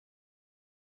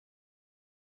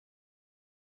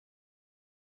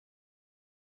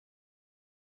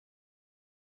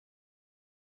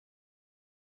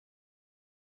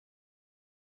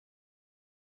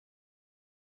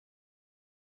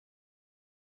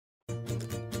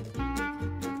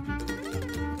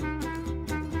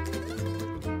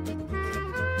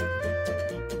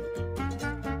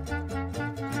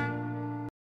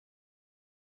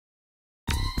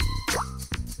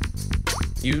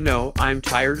You know, I'm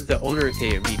tired of the owner of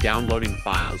me downloading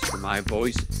files for my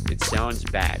voice. It sounds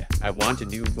bad. I want a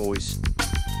new voice.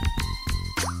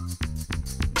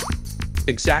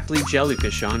 Exactly,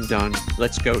 Jellyfish, I'm done.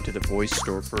 Let's go to the voice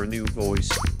store for a new voice.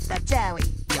 But Joey,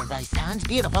 your voice sounds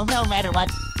beautiful no matter what.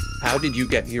 How did you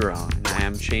get here on? I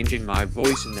am changing my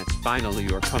voice and that's finally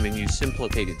your coming, you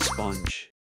simplicated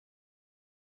sponge.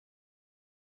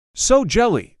 So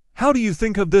Jelly, how do you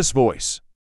think of this voice?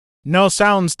 No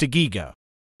sounds to Giga.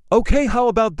 Okay, how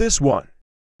about this one?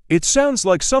 It sounds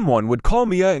like someone would call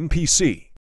me a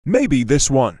NPC. Maybe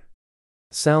this one.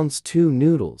 Sounds too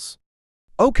noodles.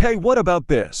 Okay, what about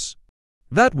this?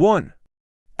 That one.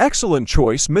 Excellent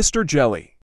choice, Mr.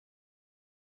 Jelly.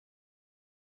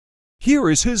 Here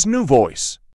is his new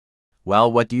voice. Well,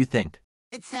 what do you think?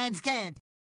 It sounds good.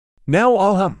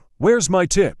 Now where's my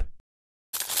tip?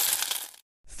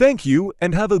 Thank you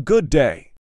and have a good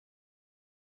day.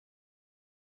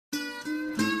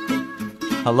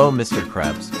 Hello, Mr.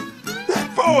 Krabs. That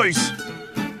voice!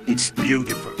 It's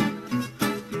beautiful.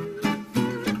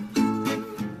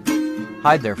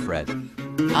 Hi there, Fred.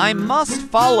 I must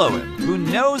follow him. Who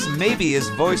knows, maybe his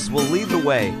voice will lead the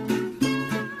way.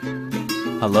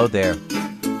 Hello there.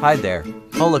 Hi there.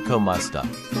 Holoko Masta.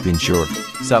 Been sure.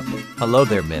 Sup. Hello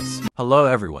there, miss. Hello,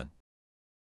 everyone.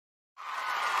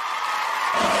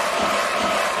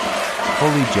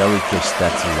 Holy jellyfish,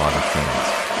 that's a lot of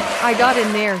fans. I got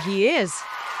in there, he is.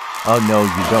 Oh no,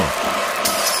 you don't.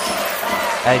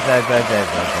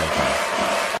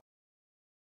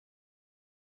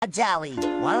 Joey,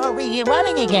 why are we here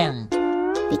running again?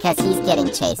 Because he's getting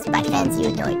chased by fans you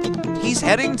adored. He's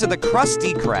heading to the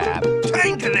Krusty Krab.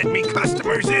 Time to let me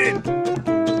customers in!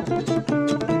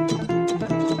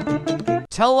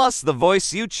 Tell us the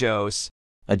voice you chose.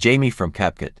 A Jamie from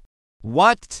CapCut.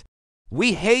 What?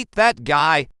 We hate that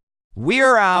guy.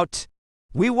 We're out.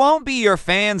 We won't be your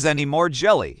fans anymore,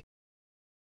 Jelly.